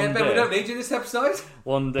 Ben, we don't need you this episode.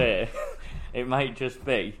 One day, it might just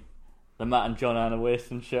be the Matt and John Arne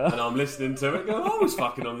Wilson show. And I'm listening to it going, I was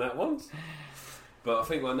fucking on that once. But I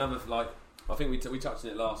think I think we touched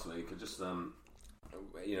on it last week. Just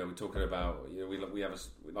we're talking about we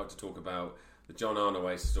like to talk about the John Arne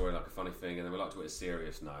Wilson story like a funny thing, and then we like to hit a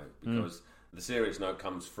serious note because the serious note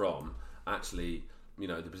comes from actually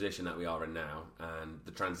the position that we are in now and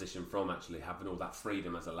the transition from actually having all that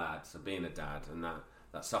freedom as a lad, so being a dad and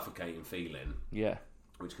that suffocating feeling,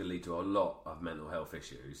 which can lead to a lot of mental health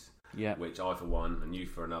issues, which I for one and you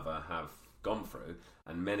for another have gone through,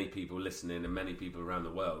 and many people listening and many people around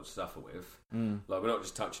the world suffer with. Like, we're not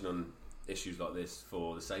just touching on issues like this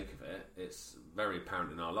for the sake of it. It's very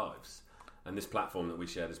apparent in our lives. And this platform that we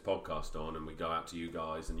share this podcast on, and we go out to you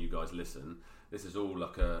guys, and you guys listen. This is all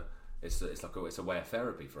like it's a way of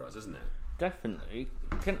therapy for us, isn't it? Definitely.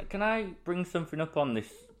 Can I bring something up on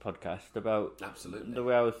this podcast about absolutely the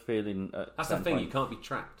way I was feeling? That's the thing. You can't be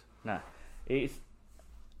trapped. Nah,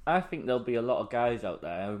 I think there'll be a lot of guys out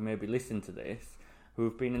there who maybe listen to this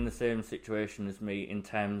who've been in the same situation as me in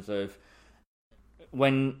terms of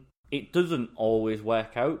when it doesn't always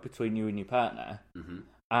work out between you and your partner,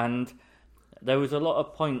 and there was a lot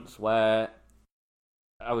of points where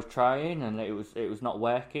I was trying and it was not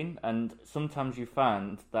working, and sometimes you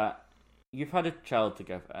find that you've had a child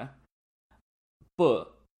together,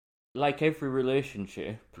 but like every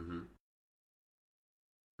relationship,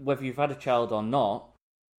 whether you've had a child or not,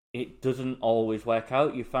 it doesn't always work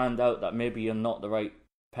out. You find out that maybe you're not the right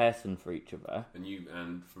person for each other.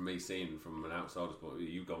 And for me, seeing from an outsider's point of view,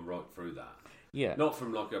 you've gone right through that. Yeah. Not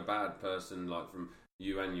from like a bad person, like from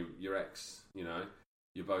you and your ex, you know,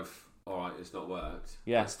 you're both, all right, it's not worked.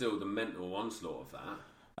 Yeah. But still, the mental onslaught of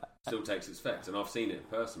that still takes its effect. And I've seen it in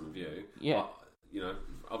person with you. Yeah. You know,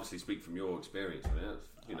 obviously speak from your experience with it.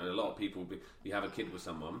 You know, a lot of people, you have a kid with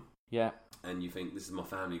someone. Yeah. And you think, this is my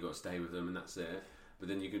family, you've got to stay with them, and that's it. But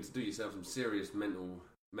then you can do yourself some serious mental,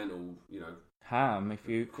 you know, harm if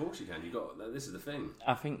you. Of course you can. This is the thing.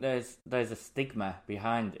 I think there's a stigma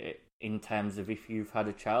behind it in terms of if you've had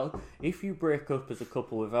a child. If you break up as a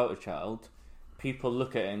couple without a child, people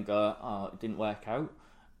look at it and go, "Oh, it didn't work out."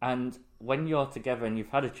 And when you're together and you've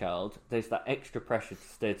had a child, there's that extra pressure to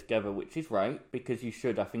stay together, which is right because you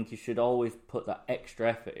should. I think you should always put that extra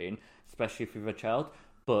effort in, especially if you have a child.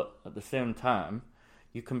 But at the same time,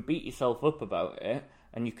 you can beat yourself up about it,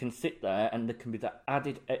 and you can sit there, and there can be that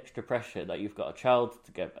added extra pressure that you've got a child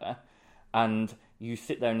together, and you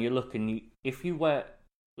sit there and you look, and if you were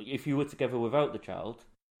together without the child,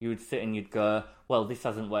 you would sit and you'd go, well, this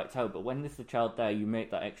hasn't worked out. But when there's the child there, you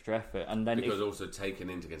make that extra effort, and then because also taking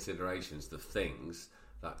into considerations the things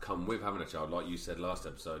that come with having a child, like you said last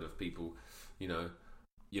episode, of people, you know,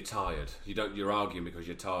 you're tired. You're arguing because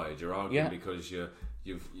you're tired. You're arguing because you've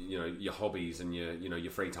your hobbies and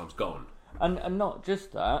your free time's gone. And not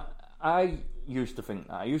just that. I used to think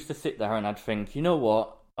that. I used to sit there and I'd think, you know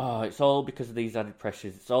what? Oh, it's all because of these added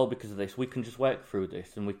pressures. It's all because of this. We can just work through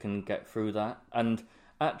this and we can get through that. And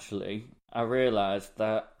actually, I realised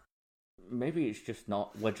that maybe it's just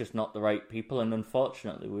not. We're just not the right people. And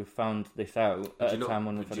unfortunately, we've found this out at a time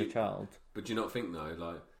when we've had a child. But do you not think though,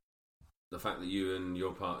 like the fact that you and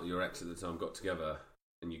your ex at the time got together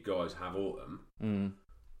and you guys have autumn,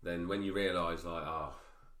 then when you realise like,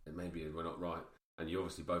 maybe we're not right, and you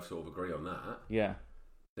obviously both sort of agree on that,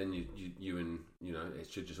 then you and it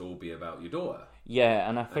should just all be about your daughter. Yeah,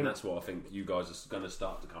 and I think that's what I think you guys are going to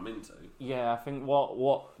start to come into. Yeah, I think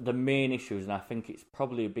what the main issue is, and I think it's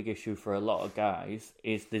probably a big issue for a lot of guys,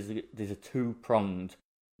 is there's a two-pronged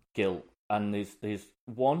guilt, and there's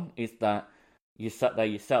one is that you sat there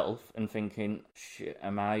yourself and thinking, shit,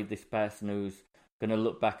 am I this person who's going to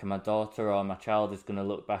look back at my daughter, or my child is going to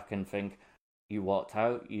look back and think, you walked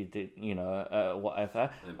out, you did, whatever.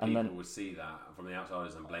 And people would see that from the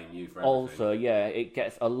outsiders and blame you for everything. Also, yeah, it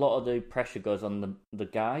gets a lot of the pressure goes on the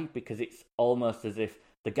guy, because it's almost as if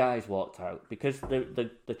the guy's walked out. Because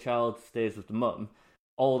the child stays with the mum,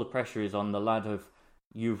 all the pressure is on the lad of,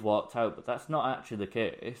 you've walked out. But that's not actually the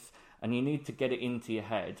case. And you need to get it into your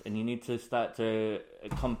head, and you need to start to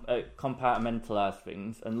compartmentalise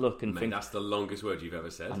things and look and think. That's the longest word you've ever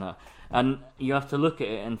said. I know. And you have to look at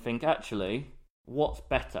it and think, actually, what's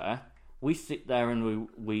better? We sit there and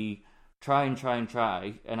we try,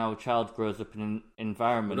 and our child grows up in an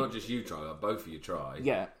environment. Well, not just you try, like both of you try.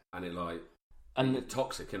 Yeah. And it's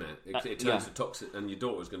toxic, isn't it? It turns to toxic, and your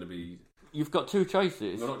daughter's going to be. You've got two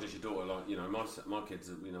choices. Well, not just your daughter, like my kids.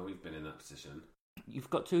 We've been in that position. You've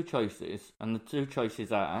got two choices, and the two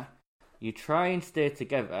choices are: you try and stay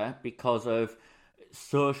together because of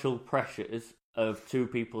social pressures of two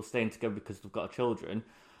people staying together because they've got children,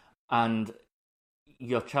 and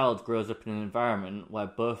your child grows up in an environment where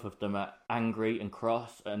both of them are angry and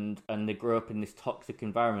cross, and they grow up in this toxic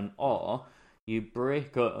environment, or you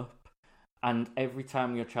break up, and every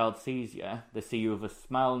time your child sees you, they see you with a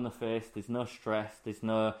smile on the face, there's no stress, there's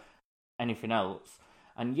no anything else.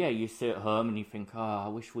 And yeah, you sit at home and you think, I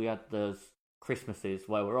wish we had those Christmases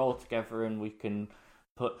where we're all together and we can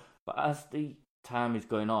put... But as the time is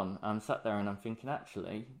going on, I'm sat there and I'm thinking,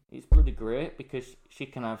 actually, it's bloody great because she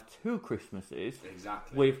can have two Christmases.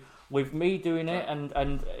 Exactly. With me doing it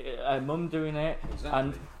and mum doing it. Exactly.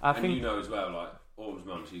 And I think... you know as well, like, Autumn's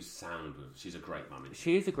mum, she's sound with. She's a great mum.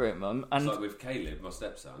 She is a great mum, and it's like with Caleb, my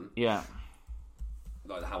stepson. Yeah.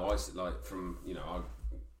 Like how from I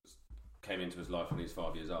came into his life when he was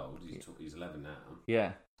 5 years old. He's 11 now.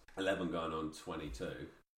 Yeah. 11 going on 22.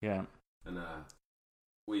 Yeah. And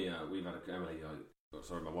we've had Emily.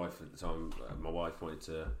 My wife at the time. My wife wanted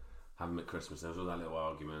to have him at Christmas. There was all that little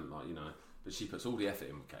argument, but she puts all the effort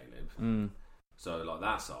in with Caleb. Mm. So like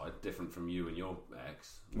that side, different from you and your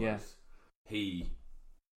ex. He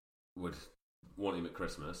would want him at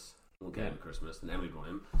Christmas, want Caleb at Christmas, and Emily would want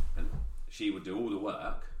him, and she would do all the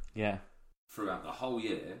work. Yeah. Throughout the whole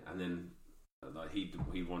year, and then he'd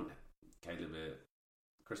want Caleb at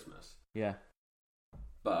Christmas. Yeah.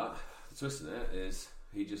 But the twist in it is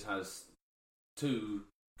he just has 2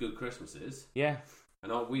 good Christmases. Yeah.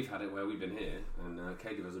 And we've had it where we've been here, and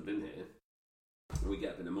Caleb hasn't been here. And we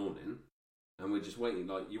get up in the morning, and we're just waiting.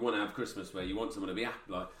 Like, you want to have Christmas where you want someone to be happy.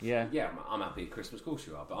 Like, yeah, I'm happy at Christmas, of course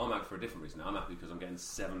you are. But I'm happy for a different reason. I'm happy because I'm getting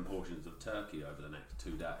 7 portions of turkey over the next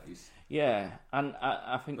 2 days. Yeah, and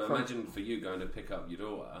I think. But imagine for you going to pick up your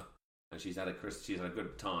daughter, and she's had a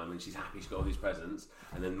good time, and she's happy. She's got all these presents,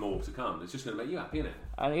 and then more to come. It's just going to make you happy, isn't it?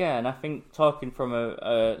 And I think talking from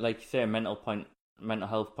a like you say, mental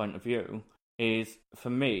health point of view is for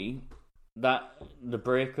me that the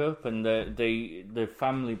breakup and the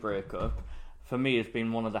family breakup for me has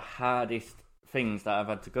been one of the hardest things that I've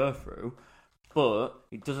had to go through. But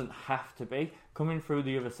it doesn't have to be. Coming through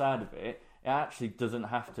the other side of it, it actually doesn't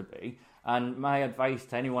have to be. And my advice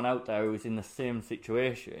to anyone out there who is in the same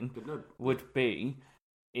situation would be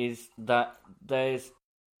is that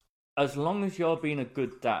as long as you're being a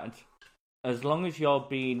good dad, as long as you're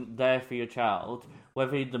being there for your child,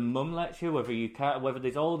 whether the mum lets you, whether you can't, whether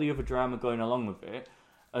there's all the other drama going along with it,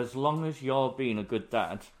 as long as you're being a good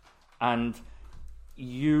dad and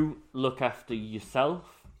you look after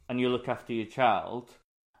yourself and you look after your child,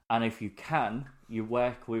 and if you can, you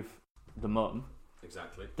work with the mum.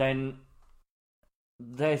 Exactly. Then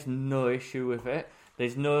there's no issue with it.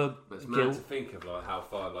 There's no but it's guilt. mad to think of how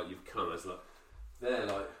far you've come. It's they're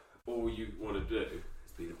all you want to do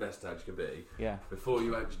is be the best dad you can be. Yeah. Before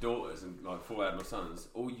you had your daughters and before I had my sons,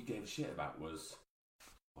 all you gave a shit about was,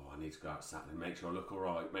 I need to go out Saturday, make sure I look all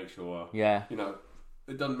right, make sure. Yeah.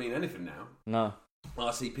 It doesn't mean anything now. No.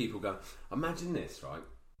 I see people go, imagine this, right?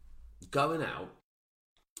 Going out.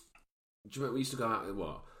 Do you remember we used to go out at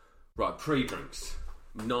what? Right, pre-drinks,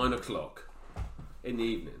 9 o'clock in the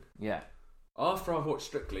evening. Yeah. After I've watched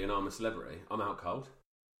Strictly and I'm a Celebrity, I'm out cold.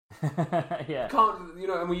 Yeah.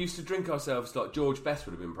 And we used to drink ourselves like George Best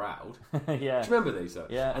would have been proud. Yeah. Do you remember these?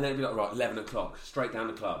 Yeah. And then it'd be right, 11 o'clock, straight down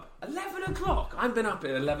the club. 11 o'clock? I've been up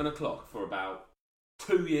at 11 o'clock for about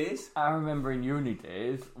 2 years. I remember in uni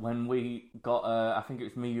days when we got, I think it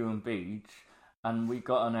was me, you and Beach, and we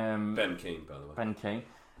got an... Ben Keane, by the way. Ben Keane.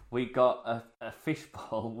 We got a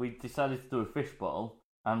fishbowl. We decided to do a fishbowl,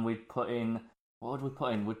 and we'd put in... What would we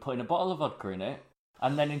put in? We'd put in a bottle of vodka in it,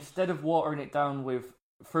 and then instead of watering it down with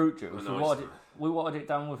fruit juice, we watered it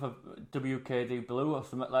down with a WKD Blue or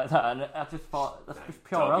something like that, and I just thought, that's just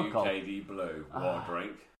pure alcohol. WKD Blue, what a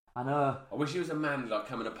drink. I know. I wish he was a man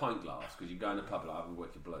coming in a pint glass, because you go in the pub have a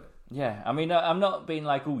wicked blue. Yeah, I mean, I'm not being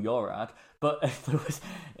like, oh, you're rad, but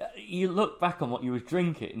you look back on what you was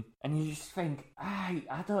drinking, and you just think, I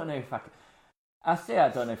don't know if I can... I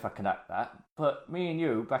don't know if I can act that, but me and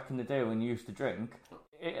you, back in the day when you used to drink...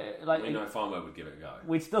 Farmer would give it a go.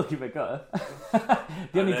 We'd still give it a go.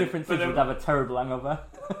 The only difference is we'd have a terrible hangover.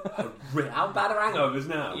 How bad are hangovers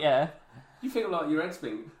now? Yeah. You feel like your head's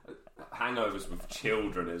been... Hangovers with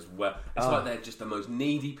children as well. It's like they're just the most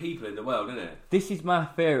needy people in the world, isn't it? This is my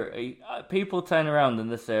theory. People turn around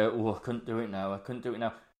and they say, I couldn't do it now.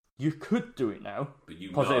 You could do it now. But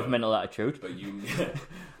you Positive mental attitude. But you...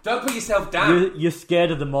 Don't put yourself down. You're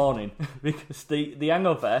scared of the morning. Because the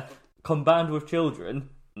hangover, combined with children,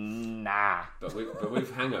 nah. But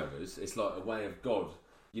with hangovers, it's like a way of God.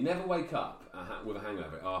 You never wake up with a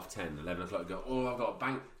hangover at 10:30, 11 o'clock and go, I've got a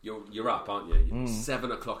bang. You're up, aren't you?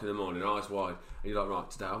 7 o'clock in the morning, eyes wide. And you're like,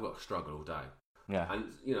 right, today I've got to struggle all day. Yeah. And,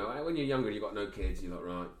 when you're younger and you've got no kids, you're like,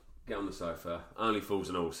 right, get on the sofa, only fools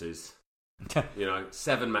and horses.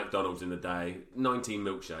 7 McDonald's in the day, 19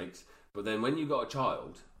 milkshakes. But then when you've got a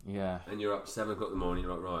child, and you're up 7 o'clock in the morning,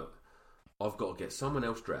 you're like, right, I've got to get someone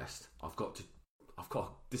else dressed. I've got to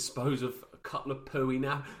dispose of a couple of pooey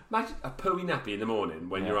nappy. Imagine a pooey nappy in the morning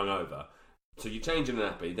when you're hungover. So you change in a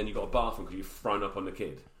nappy, then you've got a bathroom because you've thrown up on the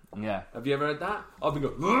kid. Yeah. Have you ever heard that? I've been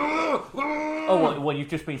going... what, you've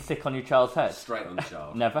just been sick on your child's head? Straight on the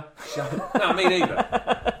child. Never. No, me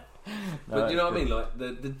neither. But you know what I mean? Like,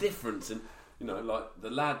 the difference, and, the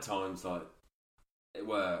lad times,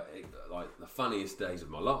 were like the funniest days of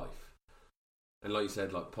my life. And like you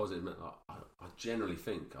said, like positive. I generally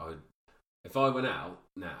think if I went out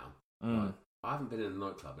now, like, I haven't been in a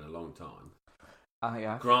nightclub in a long time. I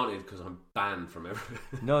have. Granted, because I'm banned from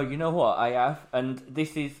everything. No, you know what? I have. And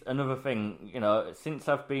this is another thing, since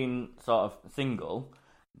I've been sort of single,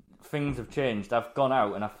 things have changed. I've gone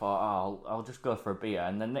out and I thought, I'll just go for a beer.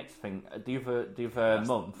 And the next thing, the other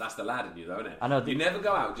month. That's the lad in you, though, isn't it? I know. You never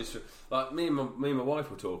go out just for, like me and my wife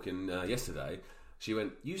were talking yesterday. She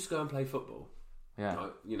went, "You used to go and play football." Yeah.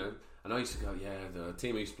 And I used to go, the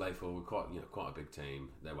team I used to play for were quite a big team.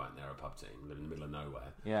 They weren't there, a pub team, living in the middle of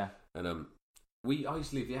nowhere. Yeah. And I used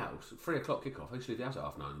to leave the house, 3 o'clock kickoff, I used to leave the house at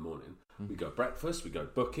 9:30 in the morning. We'd go breakfast, we'd go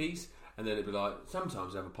bookies, and then it'd be like,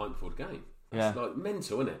 sometimes have a pint before the game. It's like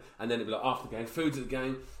mental, isn't it? And then it'd be like after the game, food's at the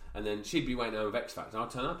game, and then she'd be waiting home with X Factor, and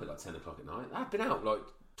I'd turn up at like 10 o'clock at night. I've been out like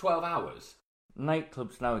 12 hours.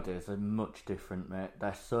 Nightclubs nowadays are much different, mate.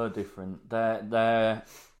 They're so different. They're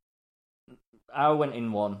I went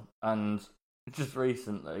in one, and just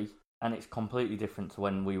recently, and it's completely different to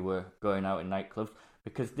when we were going out in nightclubs,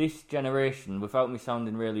 because this generation, without me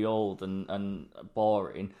sounding really old and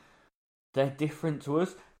boring, they're different to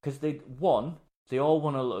us, because they all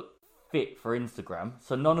want to look fit for Instagram,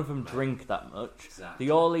 so none of them drink that much. Exactly. They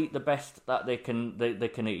all eat the best that they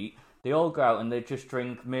can eat. They all go out and they just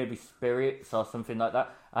drink maybe spirits or something like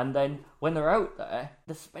that, and then when they're out there,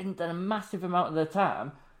 they spend a massive amount of their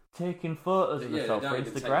time taking photos of themselves for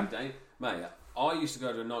Instagram. Mate, I used to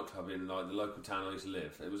go to a nightclub in like the local town I used to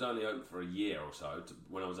live. It was only open for a year or so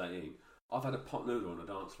when I was 18. I've had a pot noodle on a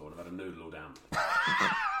dance floor and I've had a noodle all down.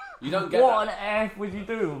 You don't get what that. on earth would you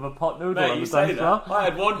do with a pot noodle Mate, on you the say dance that. floor? I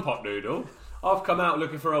had one pot noodle. I've come out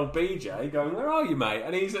looking for old BJ, going, "Where are you, mate?"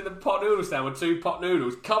 And he's at the pot noodle stand with 2 pot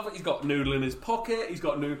noodles. He's got noodle in his pocket. He's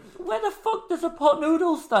got noodle. Where the fuck does a pot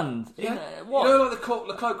noodle stand? Yeah. What? You know, like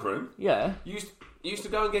the cloakroom. Yeah. You used to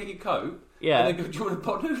go and get your coat. Yeah. And then go, "Do you want a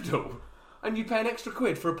pot noodle?" And you pay an extra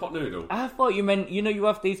 £1 for a pot noodle. I thought you meant, you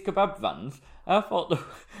have these kebab vans. I thought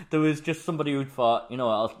there was just somebody who'd thought,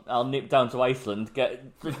 I'll nip down to Iceland, get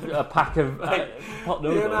a pack of pot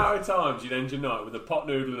noodles. The amount of times you'd end your night with a pot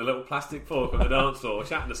noodle and a little plastic fork on the dance floor,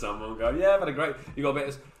 chatting to someone, going, "Yeah, I've had a great..." You got a bit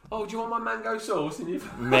of, "Oh, do you want my mango sauce?" And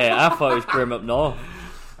you've... Mate, I thought it was grim up north.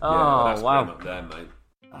 Yeah, that's wow. grim up there, mate.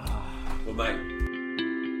 Well, mate...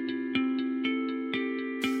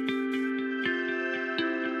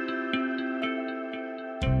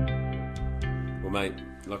 Mate,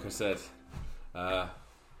 like I said, I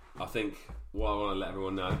think what I want to let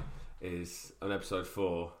everyone know is on episode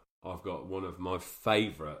 4, I've got one of my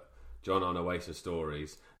favourite John Onowacer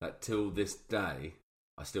stories that till this day,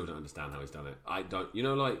 I still don't understand how he's done it. I don't,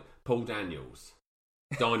 like Paul Daniels,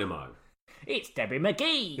 Dynamo. It's Debbie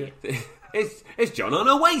McGee. it's John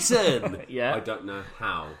Onowacer. Yeah. I don't know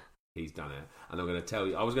how he's done it, and I'm going to tell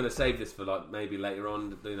you. I was going to save this for like maybe later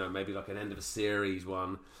on, maybe like an end of a series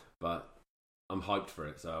one, but I'm hyped for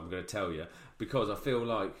it, so I'm going to tell you, because I feel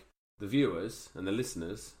like the viewers and the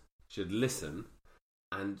listeners should listen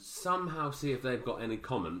and somehow see if they've got any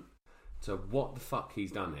comment to what the fuck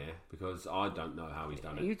he's done here, because I don't know how he's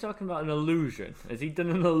done it. Are you talking about an illusion? Has he done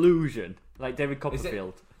an illusion? Like David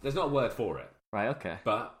Copperfield? There's not a word for it. Right, okay.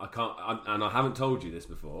 But I can't, and I haven't told you this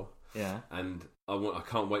before. Yeah. And I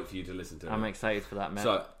can't wait for you to listen to it. I'm excited for that, man.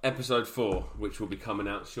 So, episode 4, which will be coming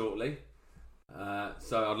out shortly.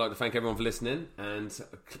 So I'd like to thank everyone for listening, and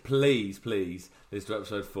please listen to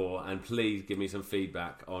episode 4, and please give me some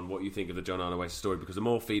feedback on what you think of the John Onowacer story, because the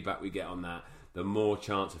more feedback we get on that, the more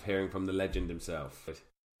chance of hearing from the legend himself.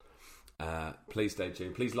 Please stay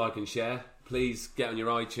tuned. Please like and share. Please get on your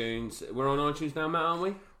iTunes. We're on iTunes now, Matt, aren't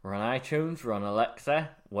we? We're on iTunes, we're on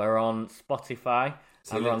Alexa, we're on Spotify,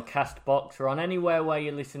 and we're on CastBox. We're on anywhere where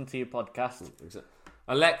you listen to your podcast.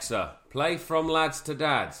 Alexa, play From Lads to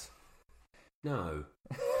Dads. No.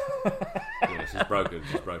 Yeah, she's broken.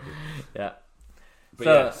 Yeah.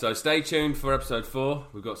 But so stay tuned for episode 4.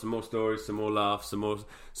 We've got some more stories, some more laughs, some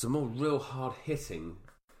more real hard-hitting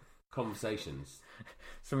conversations.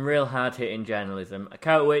 Some real hard-hitting journalism. I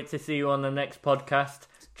can't wait to see you on the next podcast.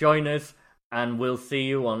 Join us, and we'll see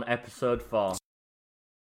you on episode 4.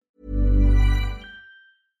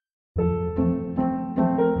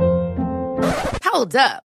 Hold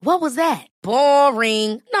up. What was that?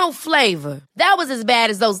 Boring. No flavor. That was as bad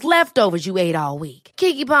as those leftovers you ate all week.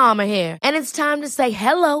 Keke Palmer here, and it's time to say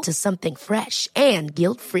hello to something fresh and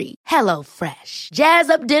guilt-free. Hello Fresh. Jazz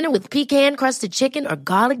up dinner with pecan-crusted chicken or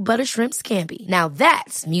garlic butter shrimp scampi. Now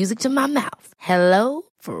that's music to my mouth. Hello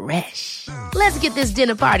Fresh. Let's get this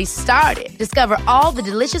dinner party started. Discover all the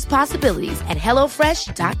delicious possibilities at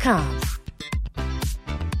HelloFresh.com.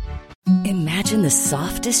 Imagine the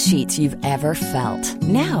softest sheets you've ever felt.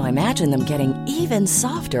 Now imagine them getting even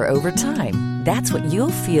softer over time. That's what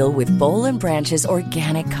you'll feel with Boll & Branch's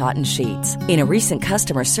organic cotton sheets. In a recent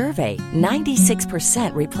customer survey,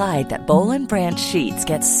 96% replied that Boll & Branch sheets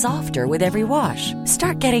get softer with every wash.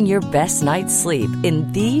 Start getting your best night's sleep in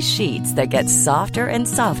these sheets that get softer and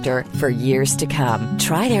softer for years to come.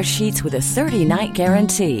 Try their sheets with a 30-night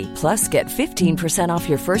guarantee. Plus, get 15% off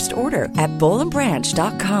your first order at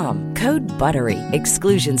bollandbranch.com. Code BUTTERY.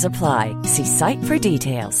 Exclusions apply. See site for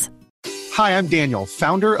details. Hi, I'm Daniel,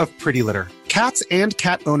 founder of Pretty Litter. Cats and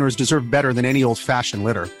cat owners deserve better than any old-fashioned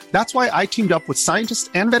litter. That's why I teamed up with scientists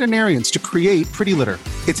and veterinarians to create Pretty Litter.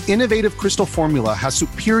 Its innovative crystal formula has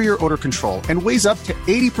superior odor control and weighs up to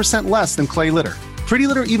 80% less than clay litter. Pretty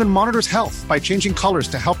Litter even monitors health by changing colors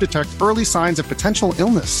to help detect early signs of potential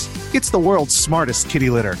illness. It's the world's smartest kitty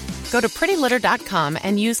litter. Go to prettylitter.com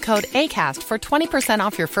and use code ACAST for 20%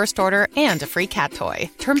 off your first order and a free cat toy.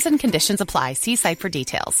 Terms and conditions apply. See site for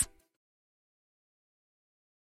details.